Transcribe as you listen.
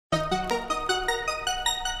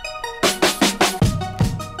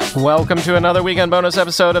Welcome to another weekend bonus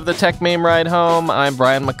episode of the Tech Meme Ride Home. I'm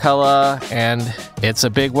Brian McCullough, and it's a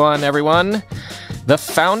big one, everyone. The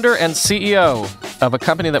founder and CEO of a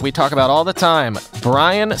company that we talk about all the time,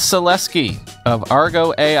 Bryan Salesky of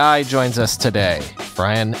Argo AI, joins us today.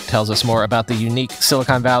 Bryan tells us more about the unique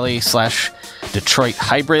Silicon Valley / Detroit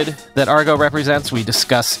hybrid that Argo represents. We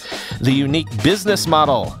discuss the unique business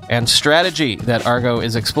model and strategy that Argo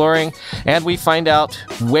is exploring, and we find out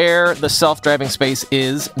where the self-driving space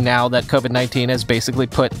is now that COVID-19 has basically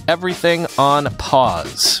put everything on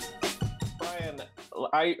pause. Bryan,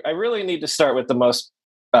 I really need to start with the most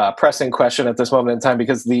pressing question at this moment in time,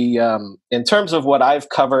 because in terms of what I've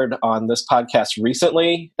covered on this podcast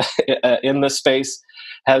recently in this space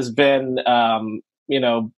has been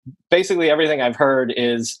basically everything I've heard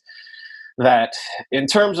is that in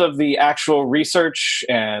terms of the actual research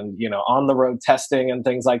and, on the road testing and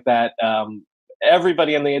things like that,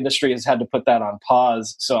 everybody in the industry has had to put that on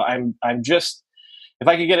pause. So I'm just, if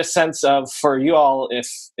I could get a sense of, for you all,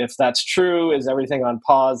 if that's true, is everything on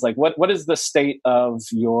pause? Like what is the state of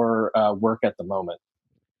your work at the moment?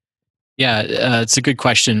 Yeah, it's a good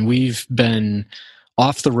question. We've been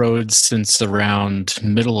off the road since around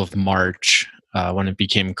middle of March, when it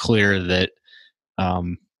became clear that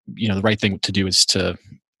the right thing to do is to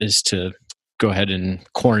go ahead and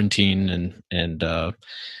quarantine, and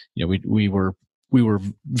we were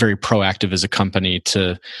very proactive as a company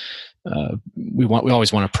to we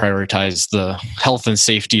always want to prioritize the health and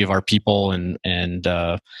safety of our people, and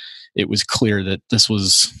it was clear that this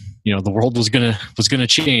was the world was gonna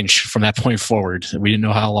change from that point forward. We didn't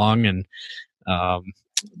know how long, and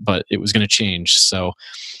but it was going to change. So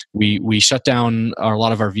we shut down a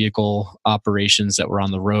lot of our vehicle operations that were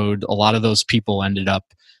on the road. A lot of those people ended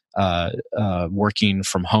up working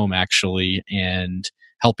from home, actually, and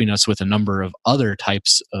helping us with a number of other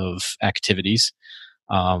types of activities.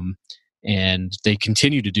 And they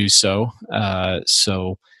continue to do so.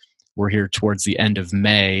 So we're here towards the end of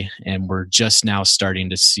May, and we're just now starting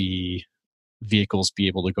to see vehicles be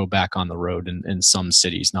able to go back on the road in some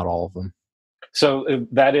cities, not all of them. So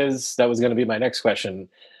that was going to be my next question.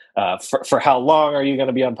 For how long are you going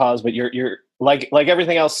to be on pause? But you're like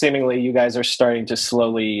everything else, seemingly you guys are starting to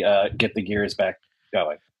slowly get the gears back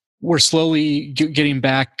going. We're slowly getting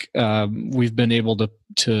back. We've been able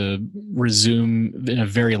to resume in a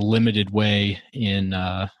very limited way in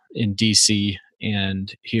DC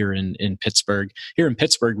and here in Pittsburgh. Here in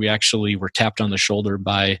Pittsburgh, we actually were tapped on the shoulder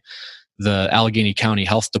by the Allegheny County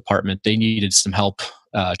Health Department. They needed some help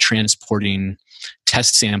transporting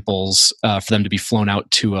test samples for them to be flown out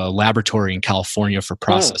to a laboratory in California for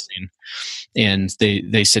processing. And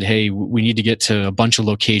they said, hey, we need to get to a bunch of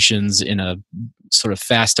locations in a sort of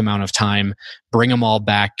fast amount of time, bring them all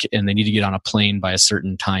back, and they need to get on a plane by a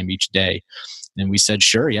certain time each day. And we said,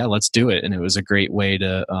 sure, yeah, let's do it. And it was a great way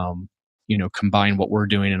to combine what we're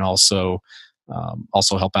doing and also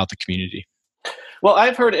help out the community. Well,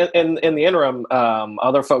 I've heard in the interim,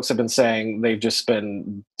 other folks have been saying they've just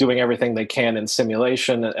been doing everything they can in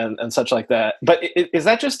simulation and such like that. But is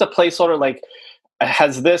that just a placeholder? Like,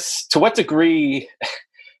 to what degree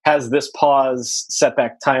has this pause set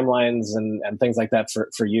back timelines and things like that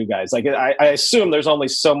for you guys? Like, I assume there's only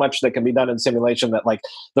so much that can be done in simulation, that like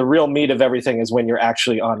the real meat of everything is when you're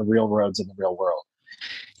actually on real roads in the real world.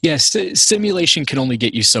 Yes, simulation can only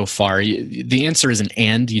get you so far. The answer is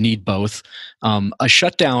you need both. A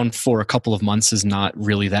shutdown for a couple of months is not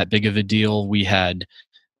really that big of a deal. We had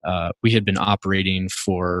been operating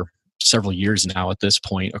for several years now at this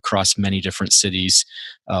point across many different cities.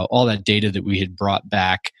 All that data that we had brought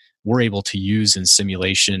back, we're able to use in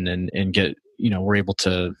simulation and get, we're able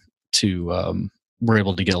to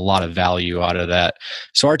get a lot of value out of that.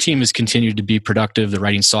 So our team has continued to be productive. They're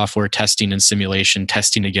writing software, testing and simulation,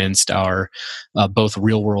 testing against our both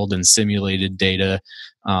real world and simulated data.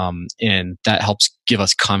 And that helps give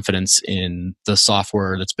us confidence in the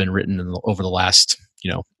software that's been written over the last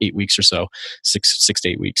 8 weeks or so, six to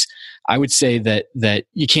 8 weeks. I would say that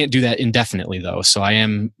you can't do that indefinitely, though. So I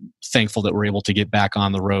am thankful that we're able to get back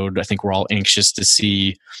on the road. I think we're all anxious to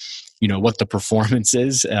see what the performance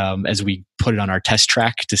is as we put it on our test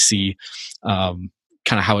track to see kind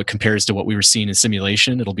of how it compares to what we were seeing in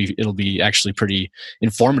simulation. It'll be actually pretty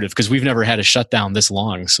informative because we've never had a shutdown this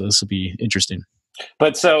long. So this will be interesting.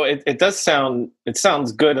 But so it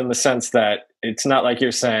sounds good in the sense that it's not like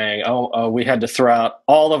you're saying, oh, we had to throw out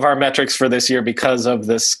all of our metrics for this year because of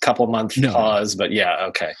this couple month pause. But yeah,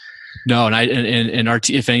 okay. No, and our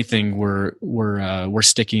if anything, we're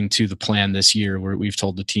sticking to the plan this year. We've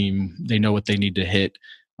told the team they know what they need to hit.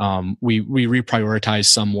 We reprioritize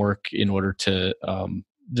some work in order to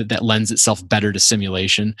that lends itself better to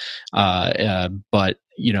simulation. But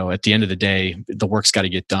at the end of the day, the work's got to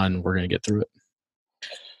get done. We're going to get through it.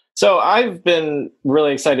 So I've been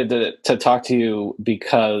really excited to talk to you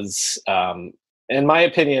because, in my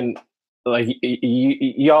opinion, like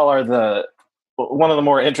y'all are one of the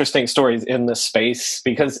more interesting stories in this space,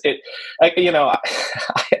 because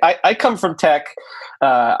I come from tech.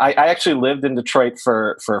 I actually lived in Detroit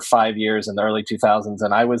for 5 years in the early 2000s,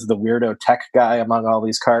 and I was the weirdo tech guy among all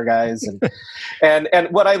these car guys. And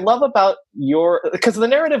what I love about because the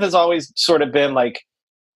narrative has always sort of been like,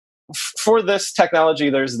 for this technology,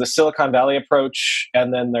 there's the Silicon Valley approach,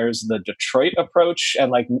 and then there's the Detroit approach,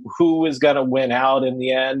 and like who is going to win out in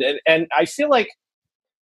the end. And I feel like,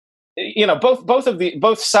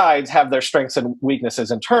 both sides have their strengths and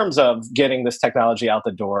weaknesses in terms of getting this technology out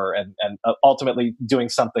the door and ultimately doing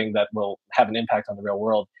something that will have an impact on the real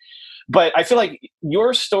world. But I feel like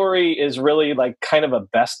your story is really like kind of a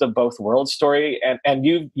best of both worlds story, and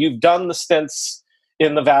you've done the stints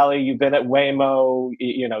in the Valley, you've been at Waymo,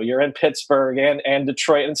 you're in Pittsburgh and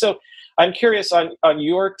Detroit. And so I'm curious on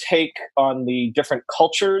your take on the different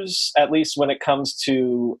cultures, at least when it comes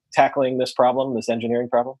to tackling this problem, this engineering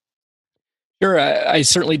problem. Sure. I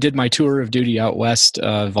certainly did my tour of duty out west.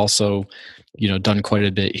 I've also, done quite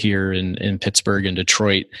a bit here in Pittsburgh and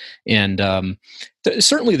Detroit. And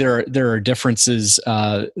certainly there are differences,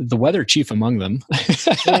 the weather chief among them.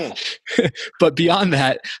 But beyond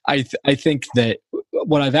that, I think that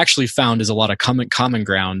what I've actually found is a lot of common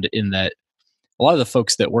ground, in that a lot of the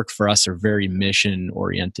folks that work for us are very mission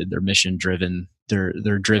oriented. They're mission driven.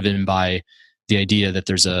 They're driven by the idea that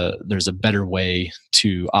there's a better way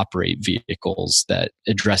to operate vehicles that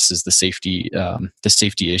addresses the safety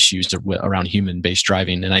issues around human-based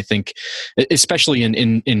driving. And I think, especially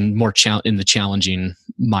in more in the challenging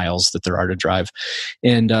miles that there are to drive,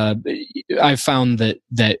 and I've found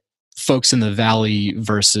that folks in the Valley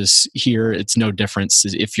versus here, it's no difference.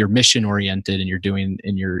 If you're mission oriented and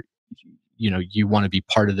you want to be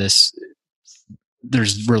part of this,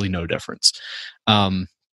 there's really no difference.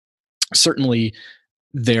 Certainly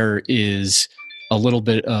there is a little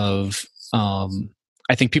bit of,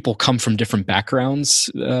 I think people come from different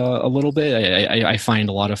backgrounds a little bit. I find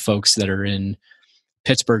a lot of folks that are in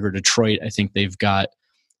Pittsburgh or Detroit, I think they've got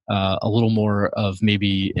a little more of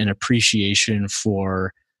maybe an appreciation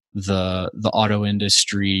for the auto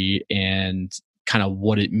industry and kind of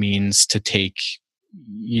what it means to take,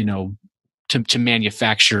 to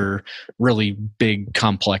manufacture really big,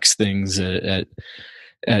 complex things at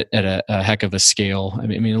a heck of a scale. I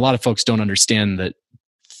mean, a lot of folks don't understand that,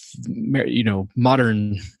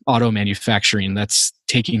 modern auto manufacturing, that's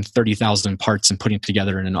taking 30,000 parts and putting it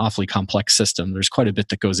together in an awfully complex system. There's quite a bit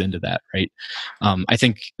that goes into that, right? I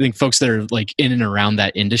think folks that are like in and around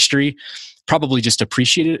that industry probably just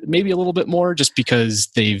appreciate it maybe a little bit more, just because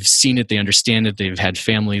they've seen it, they understand it, they've had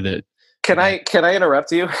family that. Can I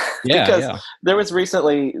interrupt you? Yeah, because there was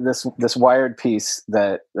recently this Wired piece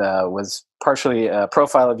that was partially a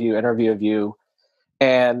profile of you, interview of you,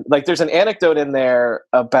 and like there's an anecdote in there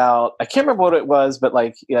about, I can't remember what it was, but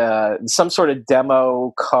like some sort of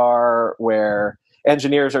demo car where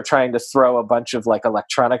engineers are trying to throw a bunch of like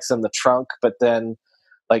electronics in the trunk, but then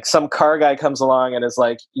like some car guy comes along and is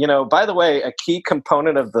like, by the way, a key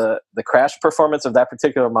component of the crash performance of that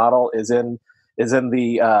particular model is in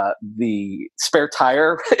the spare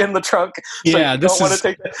tire in the trunk. So yeah, you don't want to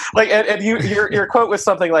take that. Like, and your quote was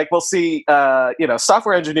something like, "We'll see,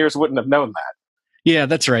 software engineers wouldn't have known that." Yeah,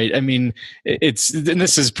 that's right. I mean, and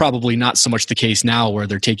this is probably not so much the case now, where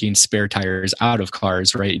they're taking spare tires out of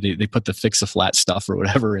cars, right? They put the fix-a-flat stuff or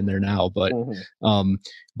whatever in there now, but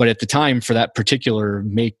but at the time, for that particular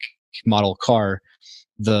make model car,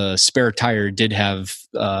 the spare tire did have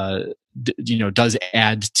does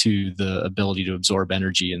add to the ability to absorb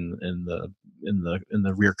energy in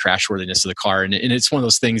the rear crashworthiness of the car. And it's one of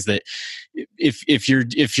those things that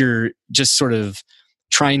if you're just sort of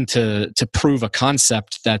trying to prove a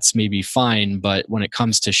concept, that's maybe fine, but when it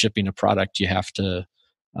comes to shipping a product, you have to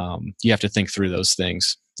think through those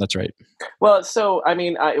things. That's right. Well, so I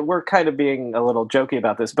mean, we're kind of being a little jokey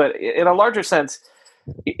about this, but in a larger sense,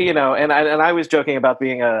 and I was joking about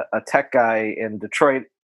being a tech guy in Detroit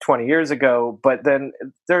 20 years ago, but then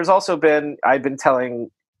there's also been, I've been telling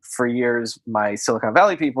for years my Silicon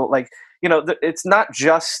Valley people, like, it's not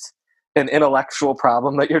just an intellectual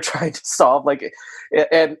problem that you're trying to solve. Like,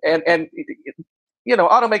 and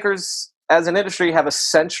automakers as an industry have a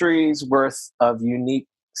century's worth of unique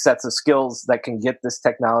sets of skills that can get this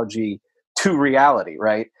technology to reality,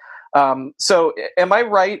 right? So am I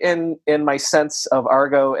right in my sense of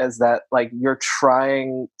Argo as that like you're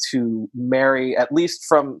trying to marry, at least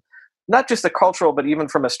from not just a cultural, but even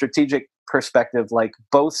from a strategic perspective, like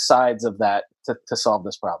both sides of that to solve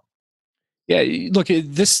this problem? Yeah, look,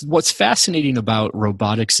 what's fascinating about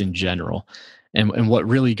robotics in general, and what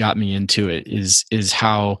really got me into it is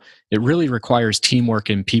how it really requires teamwork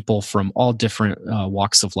and people from all different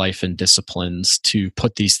walks of life and disciplines to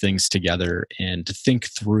put these things together and to think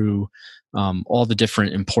through all the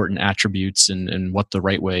different important attributes and what the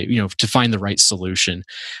right way, to find the right solution.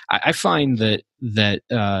 I find that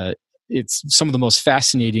it's some of the most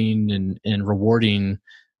fascinating and rewarding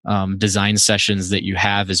design sessions that you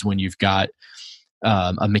have is when you've got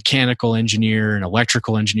a mechanical engineer, an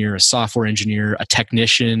electrical engineer, a software engineer, a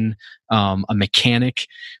technician, a mechanic.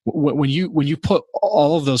 When you put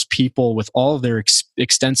all of those people with all of their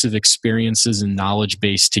extensive experiences and knowledge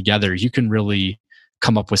base together, you can really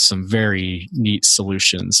come up with some very neat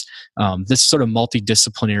solutions. This sort of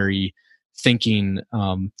multidisciplinary thinking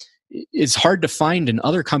is hard to find in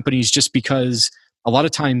other companies just because a lot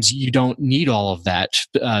of times you don't need all of that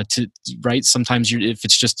right. Sometimes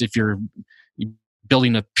if you're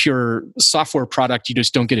building a pure software product, you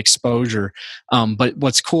just don't get exposure. But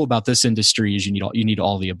what's cool about this industry is you need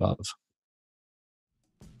all the above.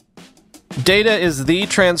 Data is the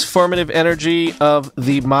transformative energy of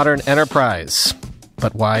the modern enterprise.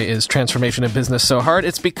 But why is transformation in business so hard?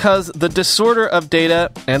 It's because the disorder of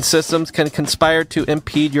data and systems can conspire to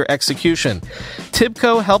impede your execution.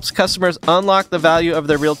 TIBCO helps customers unlock the value of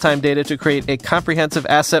their real-time data to create a comprehensive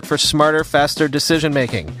asset for smarter, faster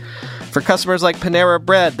decision-making. For customers like Panera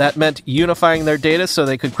Bread, that meant unifying their data so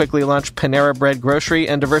they could quickly launch Panera Bread Grocery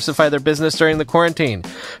and diversify their business during the quarantine.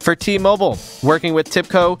 For T-Mobile, working with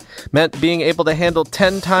TIBCO meant being able to handle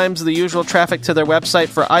 10 times the usual traffic to their website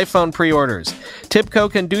for iPhone pre-orders.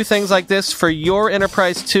 TIBCO can do things like this for your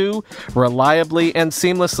enterprise too, reliably and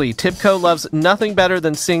seamlessly. TIBCO loves nothing better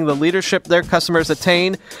than seeing the leadership their customers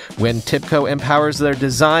attain when TIBCO empowers their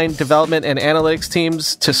design, development, and analytics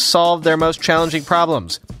teams to solve their most challenging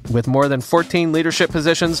problems. With more than 14 leadership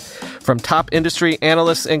positions from top industry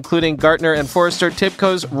analysts, including Gartner and Forrester,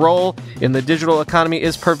 TIBCO's role in the digital economy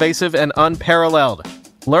is pervasive and unparalleled.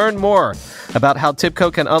 Learn more about how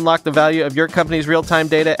TIBCO can unlock the value of your company's real-time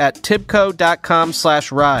data at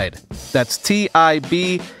tibco.com/ride. That's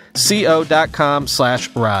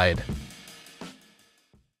TIBCO.com/ride.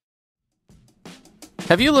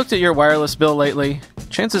 Have you looked at your wireless bill lately?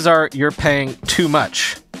 Chances are you're paying too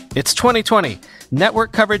much. It's 2020.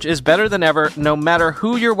 Network coverage is better than ever, no matter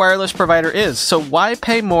who your wireless provider is. So why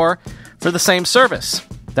pay more for the same service?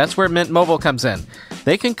 That's where Mint Mobile comes in.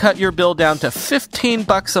 They can cut your bill down to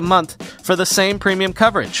 $15 a month for the same premium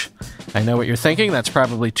coverage. I know what you're thinking. That's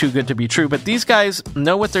probably too good to be true, but these guys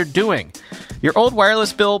know what they're doing. Your old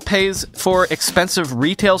wireless bill pays for expensive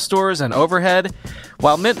retail stores and overhead,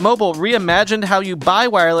 while Mint Mobile reimagined how you buy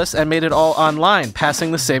wireless and made it all online,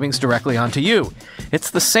 passing the savings directly on to you.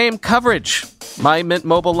 It's the same coverage. My Mint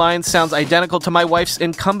Mobile line sounds identical to my wife's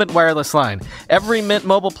incumbent wireless line. Every Mint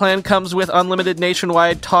Mobile plan comes with unlimited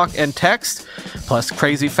nationwide talk and text, plus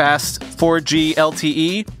crazy fast 4G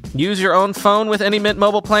LTE. Use your own phone with any Mint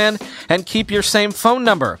Mobile plan and keep your same phone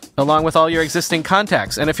number, along with all your existing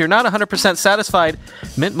contacts. And if you're not 100% satisfied,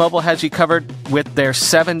 Mint Mobile has you covered with their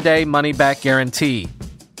 7-day money-back guarantee.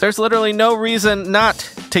 There's literally no reason not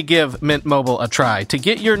to give Mint Mobile a try. To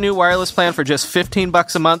get your new wireless plan for just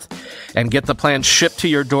 $15 a month and get the plan shipped to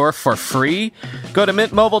your door for free, go to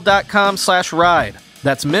mintmobile.com/ride.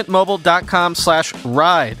 That's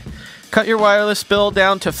mintmobile.com/ride. Cut your wireless bill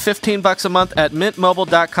down to $15 a month at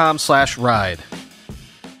mintmobile.com/ride.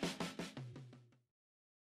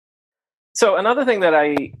 So another thing that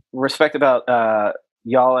I respect about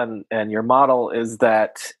y'all and your model is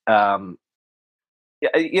that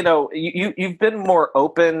you've been more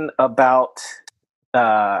open about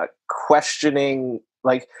questioning.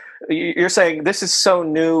 Like you're saying, this is so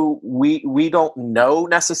new. We don't know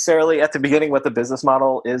necessarily at the beginning what the business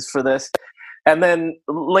model is for this. And then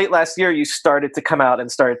late last year, you started to come out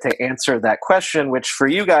and started to answer that question, which for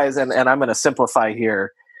you guys, and I'm going to simplify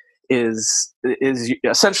here, is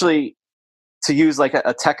essentially, to use like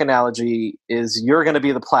a tech analogy, is you're going to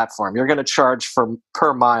be the platform. You're going to charge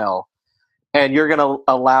per mile, and you're going to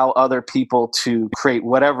allow other people to create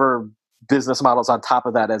whatever business models on top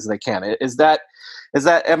of that as they can. Is that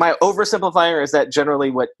am I oversimplifying, or is that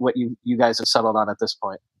generally what you guys have settled on at this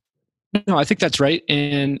point? No, I think that's right.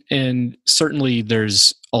 And certainly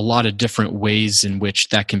there's a lot of different ways in which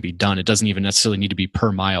that can be done. It doesn't even necessarily need to be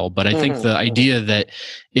per mile, but I think the idea that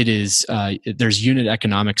it is, there's unit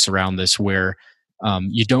economics around this where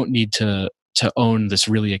You don't need to own this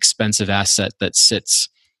really expensive asset that sits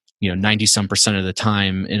 90-some% of the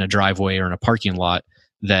time in a driveway or in a parking lot.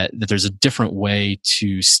 That there's a different way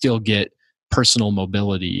to still get personal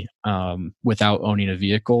mobility without owning a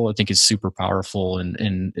vehicle, I think is super powerful,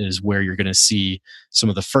 and is where you're going to see some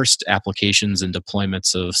of the first applications and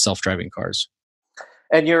deployments of self-driving cars.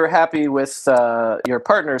 And you're happy with your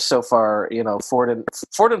partners so far, Ford and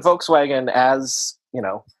Volkswagen as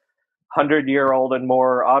 100-year-old and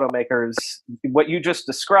more automakers. What you just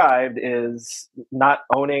described is not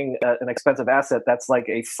owning an expensive asset. That's like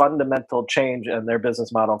a fundamental change in their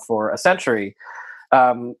business model for a century.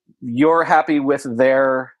 You're happy with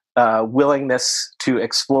their willingness to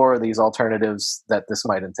explore these alternatives that this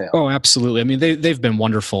might entail. Oh, absolutely. I mean, they've been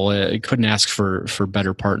wonderful. I couldn't ask for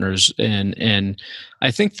better partners. And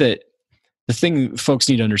I think that the thing folks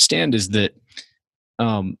need to understand is that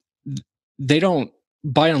they don't,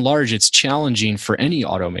 by and large, it's challenging for any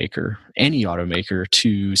automaker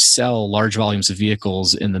to sell large volumes of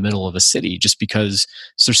vehicles in the middle of a city, just because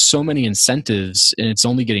there's so many incentives, and it's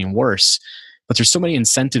only getting worse. But there's so many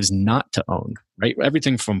incentives not to own, right?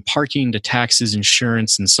 Everything from parking to taxes,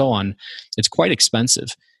 insurance, and so on. It's quite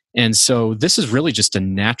expensive. And so this is really just a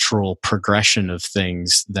natural progression of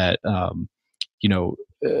things that,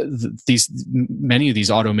 many of these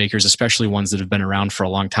automakers, especially ones that have been around for a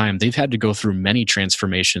long time, they've had to go through many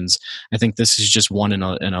transformations. I think this is just one in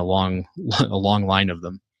a long line of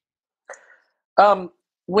them.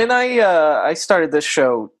 When I started this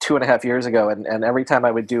show 2.5 years ago, and every time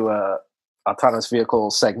I would do a autonomous vehicle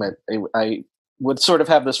segment, I would sort of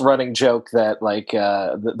have this running joke that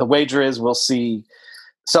the wager is we'll see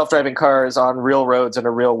self-driving cars on real roads in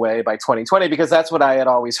a real way by 2020, because that's what I had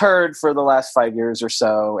always heard for the last 5 years or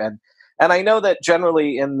so. And I know that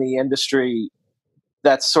generally in the industry,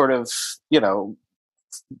 that's sort of,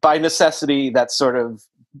 by necessity, that's sort of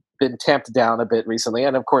been tamped down a bit recently.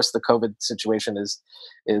 And of course, the COVID situation is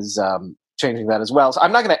changing that as well. So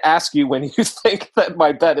I'm not going to ask you when you think that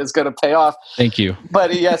my bet is going to pay off. Thank you.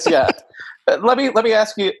 But yes, yeah. Let me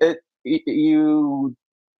ask you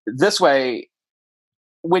this way.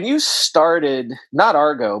 When you started, not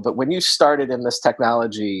Argo, but when you started in this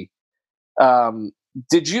technology,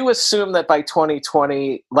 did you assume that by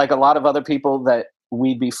 2020, like a lot of other people, that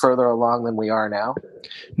we'd be further along than we are now?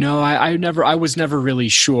 No, I was never really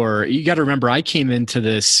sure. You got to remember, I came into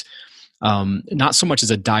this not so much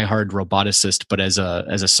as a diehard roboticist, but as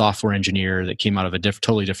a software engineer that came out of a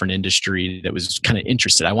totally different industry that was kind of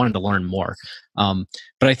interested. I wanted to learn more.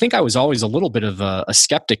 But I think I was always a little bit of a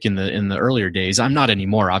skeptic in the earlier days. I'm not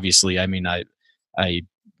anymore, obviously. I mean, I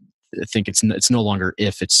think it's no longer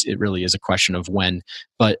if, it really is a question of when.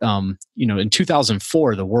 But in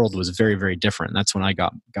 2004, the world was very, very different. That's when I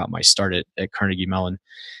got my start at Carnegie Mellon.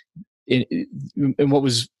 And what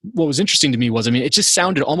was interesting to me was, I mean, it just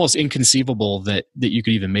sounded almost inconceivable that you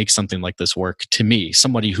could even make something like this work, to me,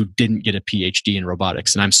 somebody who didn't get a PhD in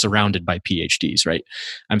robotics. And I'm surrounded by PhDs, right?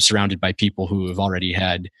 I'm surrounded by people who have already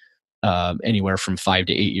had anywhere from 5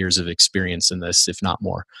 to 8 years of experience in this, if not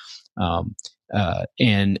more.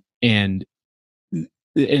 And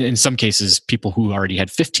in some cases, people who already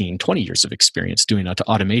had 15, 20 years of experience doing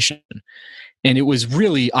automation. And it was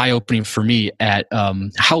really eye-opening for me at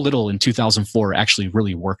how little in 2004 actually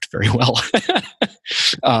really worked very well.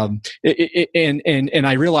 And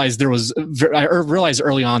I realized I realized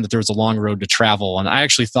early on that there was a long road to travel. And I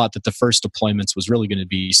actually thought that the first deployments was really going to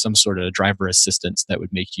be some sort of driver assistance that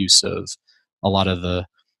would make use of a lot of the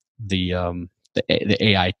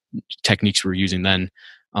AI techniques we were using then.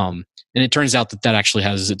 And it turns out that actually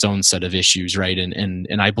has its own set of issues, right?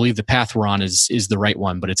 And I believe the path we're on is the right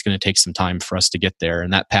one, but it's going to take some time for us to get there.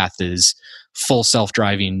 And that path is full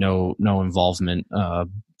self-driving, no involvement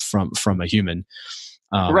from a human.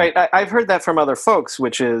 Right. I've heard that from other folks,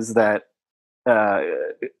 which is that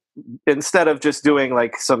instead of just doing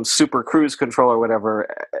like some super cruise control or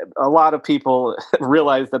whatever, a lot of people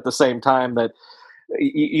realized at the same time that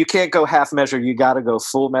you can't go half measure. You got to go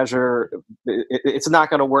full measure. It's not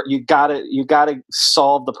going to work. You got to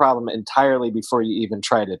solve the problem entirely before you even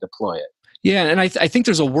try to deploy it. Yeah, and I think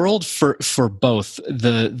there's a world for both.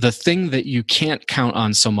 The thing that you can't count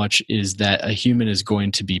on so much is that a human is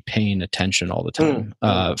going to be paying attention all the time.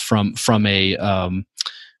 Let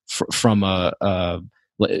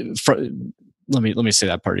me say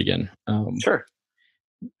that part again. Sure.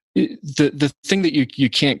 The thing that you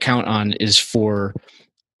can't count on is for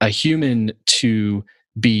a human to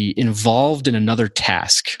be involved in another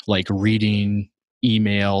task, like reading,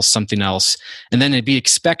 email, something else, and then it'd be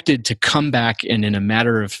expected to come back and in a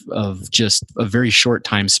matter of just a very short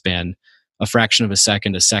time span, a fraction of a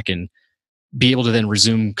second, be able to then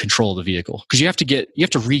resume control of the vehicle, because you have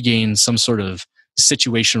to regain some sort of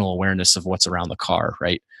situational awareness of what's around the car,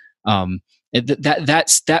 right?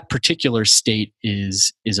 That particular state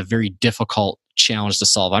is a very difficult challenge to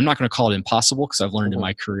solve. I'm not going to call it impossible, because I've learned in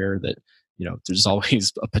my career that there's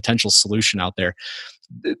always a potential solution out there.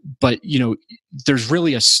 But there's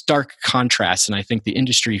really a stark contrast, and I think the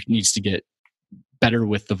industry needs to get better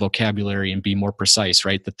with the vocabulary and be more precise,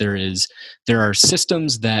 right? That there are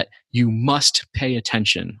systems that you must pay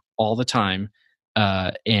attention all the time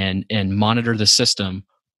and monitor the system,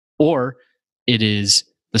 or it is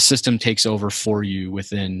the system takes over for you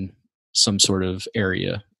within some sort of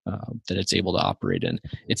area that it's able to operate in.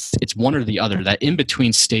 It's one or the other. That in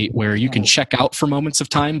between state where you can check out for moments of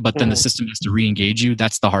time, but then the system has to re-engage you.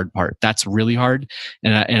 That's the hard part. That's really hard.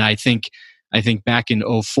 And I think back in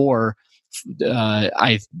 2004,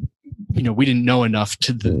 we didn't know enough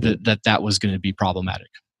that was going to be problematic.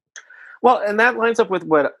 Well, and that lines up with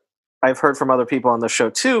what I've heard from other people on the show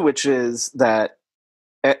too, which is that,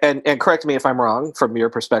 and correct me if I'm wrong from your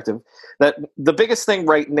perspective, that the biggest thing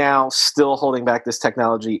right now still holding back this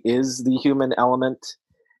technology is the human element,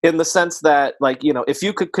 in the sense that, like, if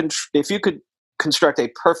you could construct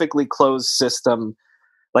a perfectly closed system,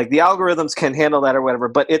 like, the algorithms can handle that or whatever,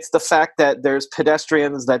 but it's the fact that there's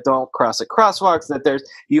pedestrians that don't cross at crosswalks, that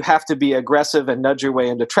you have to be aggressive and nudge your way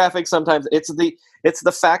into traffic sometimes. It's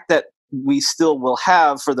the fact that we still will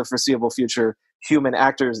have, for the foreseeable future, human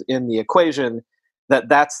actors in the equation,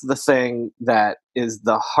 that's the thing that is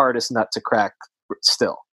the hardest nut to crack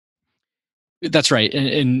still. That's right.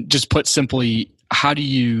 And just put simply, how do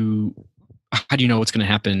you know what's going to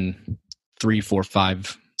happen 3, 4,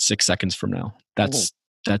 5, 6 seconds from now?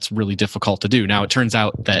 That's really difficult to do. Now, it turns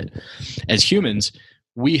out that as humans,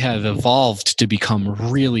 we have evolved to become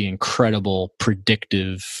really incredible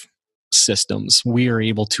predictive systems. We are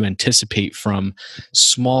able to anticipate from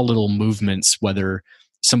small little movements, whether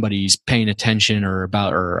somebody's paying attention or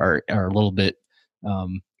are a little bit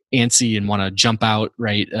antsy and want to jump out,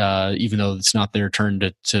 right? Even though it's not their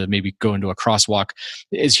turn to maybe go into a crosswalk.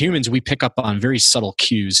 As humans, we pick up on very subtle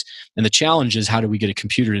cues. And the challenge is, how do we get a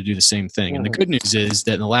computer to do the same thing? And the good news is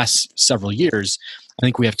that in the last several years, I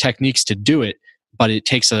think we have techniques to do it, but it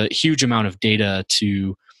takes a huge amount of data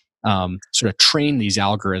to sort of train these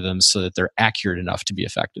algorithms so that they're accurate enough to be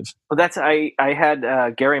effective. Well, I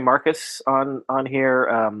had Gary Marcus on here,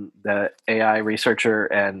 the AI researcher,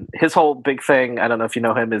 and his whole big thing, I don't know if you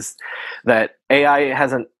know him, is that AI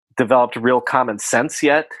hasn't developed real common sense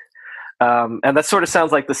yet. And that sort of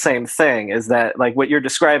sounds like the same thing, is that, like, what you're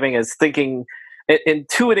describing is thinking,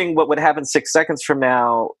 intuiting what would happen 6 seconds from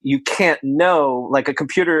now. You can't know, like, a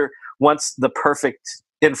computer wants the perfect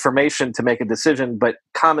information to make a decision, but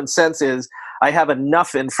common sense is, I have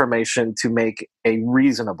enough information to make a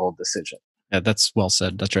reasonable decision. Yeah, that's well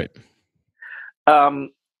said. That's right.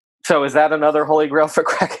 So is that another holy grail for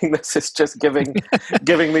cracking this? Is just giving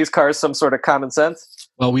these cars some sort of common sense?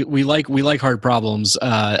 Well, we like hard problems.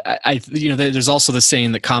 There's also the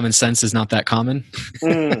saying that common sense is not that common.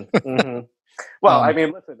 Well, I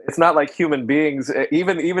mean, listen, it's not like human beings,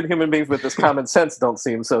 even human beings with this common sense don't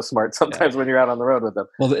seem so smart sometimes when you're out on the road with them.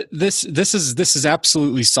 Well, this is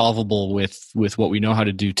absolutely solvable with what we know how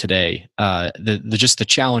to do today. The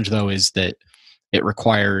challenge, though, is that it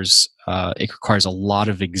requires a lot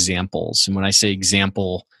of examples. And when I say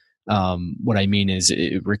example, what I mean is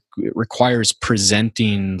it requires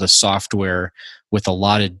presenting the software with a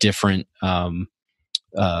lot of different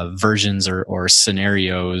versions or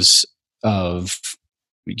scenarios of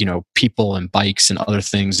people and bikes and other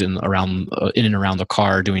things in and around the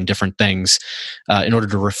car doing different things in order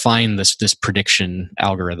to refine this prediction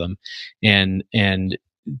algorithm. And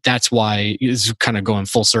that's why, it's kind of going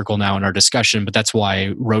full circle now in our discussion, but that's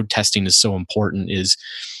why road testing is so important. Is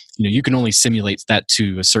you can only simulate that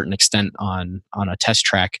to a certain extent on a test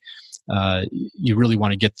track. You really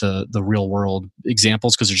want to get the real world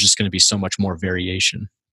examples, because there's just going to be so much more variation.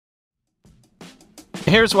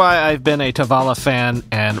 Here's why I've been a Tavala fan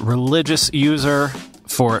and religious user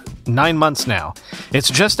for 9 months now. It's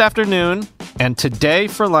just after noon, and today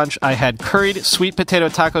for lunch I had curried sweet potato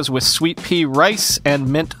tacos with sweet pea rice and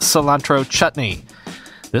mint cilantro chutney.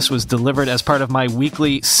 This was delivered as part of my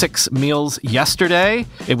weekly 6 meals yesterday.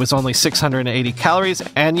 It was only 680 calories,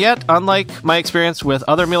 and yet, unlike my experience with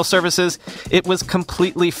other meal services, it was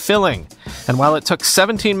completely filling. And while it took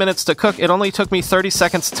 17 minutes to cook, it only took me 30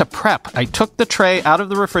 seconds to prep. I took the tray out of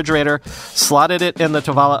the refrigerator, slotted it in the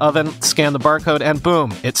Tavala oven, scanned the barcode, and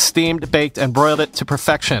boom, it steamed, baked, and broiled it to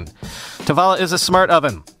perfection. Tavala is a smart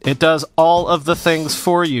oven. It does all of the things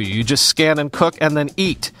for you. You just scan and cook and then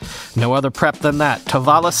eat. No other prep than that.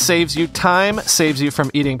 Tavala saves you time, saves you from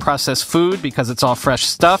eating processed food because it's all fresh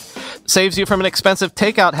stuff, saves you from an expensive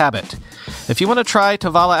takeout habit. If you want to try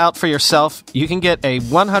Tavala out for yourself, you can get a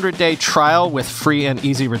 100-day trial with free and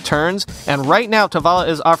easy returns. And right now, Tavala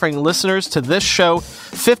is offering listeners to this show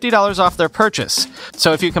 $50 off their purchase.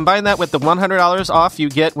 So if you combine that with the $100 off you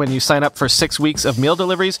get when you sign up for 6 weeks of meal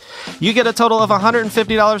deliveries, you get a total of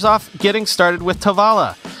 $150 off getting started with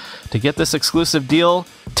Tavala. To get this exclusive deal,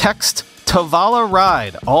 text Tavala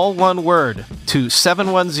Ride, all one word, to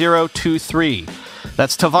 71023.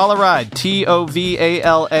 That's Tavala Ride, TOVALARIDE,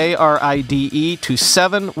 to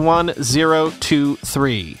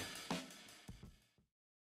 71023.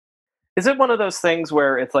 Is it one of those things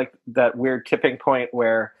where it's like that weird tipping point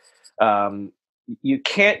where you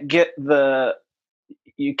can't get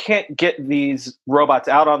these robots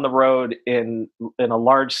out on the road in a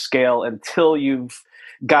large scale until you've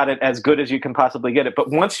got it as good as you can possibly get it?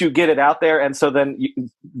 But once you get it out there, and so then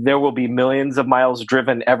there will be millions of miles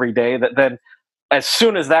driven every day, that then as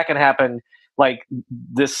soon as that can happen, like,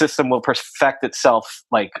 this system will perfect itself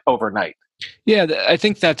like overnight. Yeah, I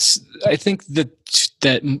think that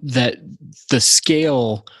the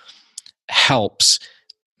scale helps,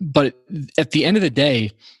 but at the end of the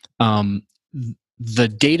day, the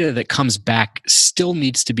data that comes back still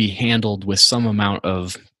needs to be handled with some amount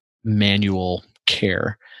of manual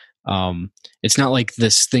care. It's not like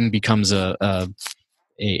this thing becomes an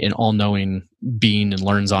all-knowing being and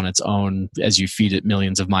learns on its own as you feed it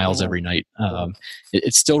millions of miles every night.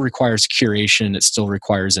 It still requires curation. It still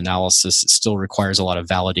requires analysis. It still requires a lot of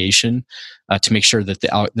validation to make sure that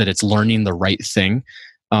that it's learning the right thing.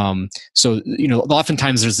 So,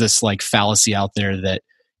 oftentimes there's this like fallacy out there that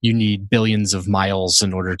you need billions of miles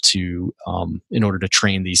in order to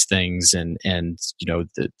train these things, and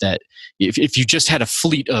that if you just had a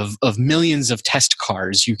fleet of millions of test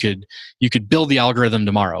cars, you could build the algorithm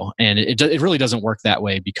tomorrow, and it really doesn't work that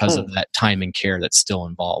way because of that time and care that's still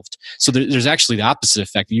involved. So there's actually the opposite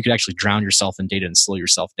effect. You could actually drown yourself in data and slow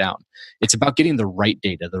yourself down. It's about getting the right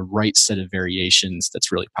data, the right set of variations,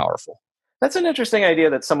 that's really powerful. That's an interesting idea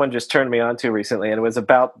that someone just turned me on to recently, and it was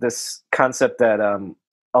about this concept that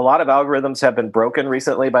a lot of algorithms have been broken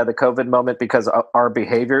recently by the COVID moment because our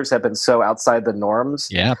behaviors have been so outside the norms.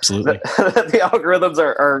 Yeah, absolutely. That the algorithms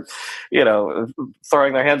are,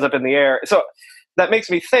 throwing their hands up in the air. So that makes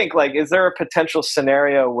me think, like, is there a potential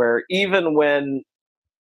scenario where even when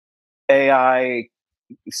AI,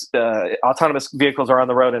 autonomous vehicles are on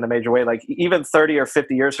the road in a major way, like even 30 or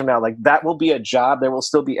 50 years from now, like that will be a job. There will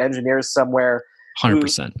still be engineers somewhere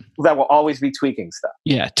 100%. That will always be tweaking stuff.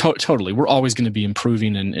 Yeah, totally. We're always going to be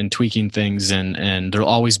improving and tweaking things, and there'll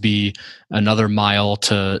always be another mile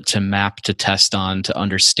to map, to test on, to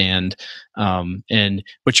understand.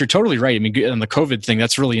 But you're totally right. I mean, on the COVID thing,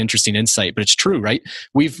 that's really interesting insight, but it's true, right?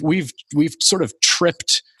 We've sort of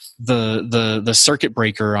tripped the circuit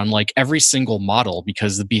breaker on like every single model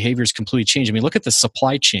because the behavior's completely changed. I mean, look at the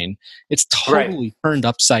supply chain. It's totally turned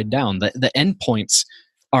upside down. The endpoints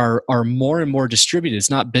are more and more distributed. It's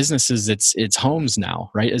not businesses, it's homes now,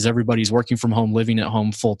 right? As everybody's working from home, living at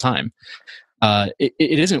home full time.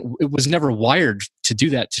 It was never wired to do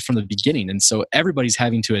that from the beginning. And so everybody's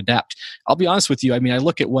having to adapt. I'll be honest with you. I mean, I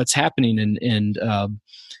look at what's happening and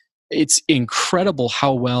it's incredible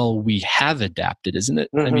how well we have adapted, isn't it?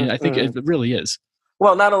 I mean, I think it really is.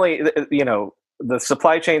 Well, not only, the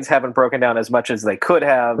supply chains haven't broken down as much as they could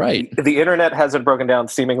have. Right. The internet hasn't broken down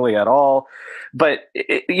seemingly at all. But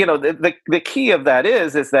the key of that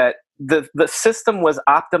is that the system was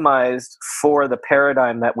optimized for the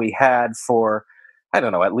paradigm that we had for, I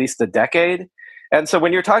don't know, at least a decade. And so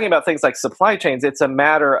when you're talking about things like supply chains, it's a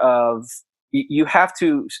matter of you have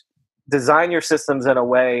to design your systems in a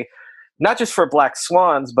way, not just for black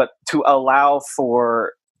swans, but to allow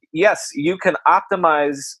for, yes, you can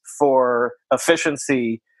optimize for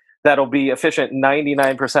efficiency that'll be efficient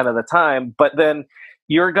 99% of the time, but then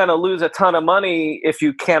you're going to lose a ton of money if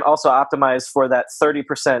you can't also optimize for that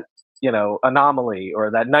 30%, anomaly,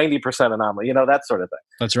 or that 90% anomaly, that sort of thing.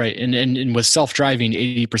 That's right. And with self-driving,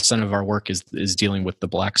 80% of our work is dealing with the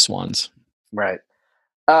black swans. Right.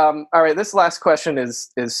 All right. This last question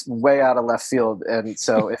is way out of left field. And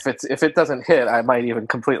so if it doesn't hit, I might even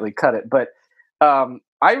completely cut it. But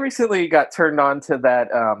I recently got turned on to that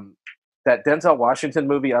that Denzel Washington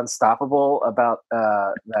movie Unstoppable about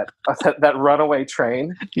that runaway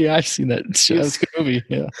train? Yeah, I've seen that. It's a good movie.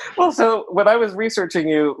 Yeah. Well, so when I was researching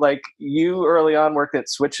you, like you early on worked at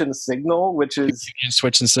Switch and Signal, which is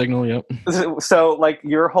Switch and Signal. Yep. so like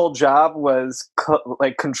your whole job was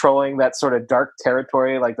like controlling that sort of dark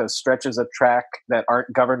territory, like those stretches of track that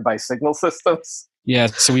aren't governed by signal systems. Yeah,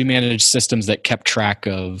 so we managed systems that kept track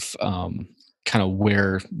of kind of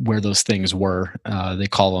where those things were. They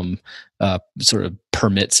call them sort of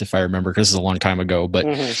permits, if I remember, because this is a long time ago. But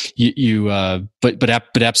but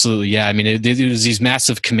absolutely, yeah. I mean, there was these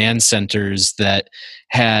massive command centers that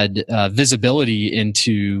had visibility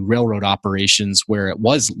into railroad operations where it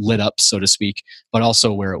was lit up, so to speak, but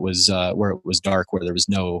also where it was dark, where there was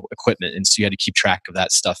no equipment, and so you had to keep track of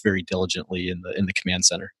that stuff very diligently in the command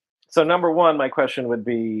center. So number one, my question would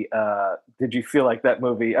be, did you feel like that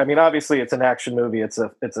movie? I mean, obviously it's an action movie, it's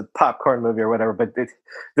a popcorn movie or whatever, but did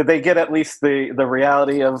they get at least the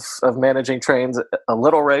reality of managing trains a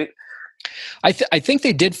little right? I think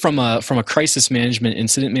they did from a crisis management,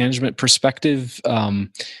 incident management perspective.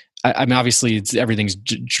 I mean, obviously, everything's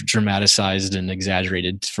dramatized and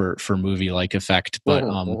exaggerated for movie-like effect, but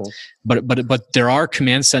but there are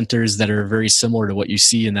command centers that are very similar to what you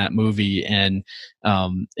see in that movie, and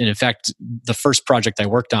in fact, the first project I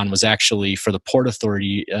worked on was actually for the Port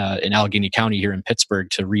Authority in Allegheny County here in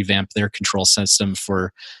Pittsburgh to revamp their control system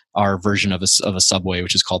for our version of a subway,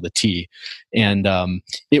 which is called the T, and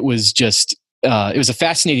it was just it was a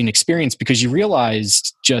fascinating experience because you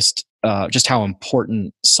realized just how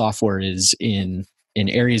important software is in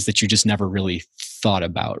areas that you just never really thought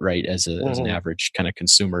about, right? As an average kind of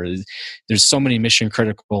consumer, there's so many mission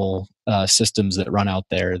critical systems that run out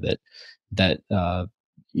there that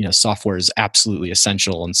software is absolutely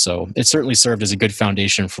essential, and so it certainly served as a good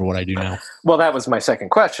foundation for what I do now. Well, that was my second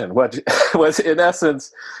question. What was in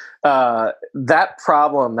essence that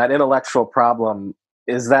problem, that intellectual problem?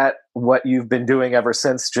 Is that what you've been doing ever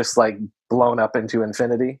since, just like blown up into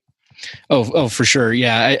infinity? Oh, for sure.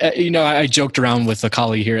 Yeah. I joked around with a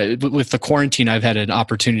colleague here. With the quarantine, I've had an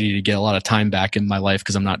opportunity to get a lot of time back in my life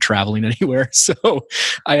because I'm not traveling anywhere. So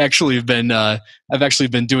I've actually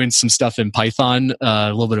been doing some stuff in Python, a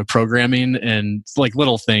little bit of programming and like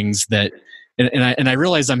little things that, and I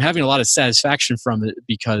realize I'm having a lot of satisfaction from it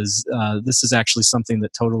because this is actually something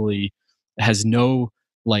that totally has no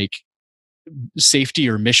like safety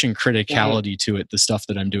or mission criticality to it. The stuff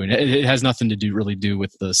that I'm doing, it has nothing to do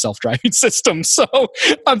with the self-driving system. So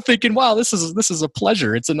I'm thinking, wow, this is a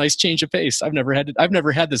pleasure. It's a nice change of pace. I've never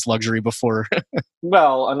had this luxury before.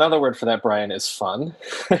 Well, another word for that, Brian, is fun.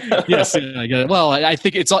 Yes. Yeah, well, I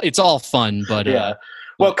think it's all fun, but yeah.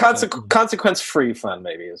 Well, consequence-free fun,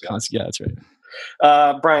 maybe as well. Yeah, that's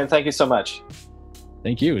right. Brian, thank you so much.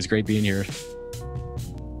 Thank you. It was great being here.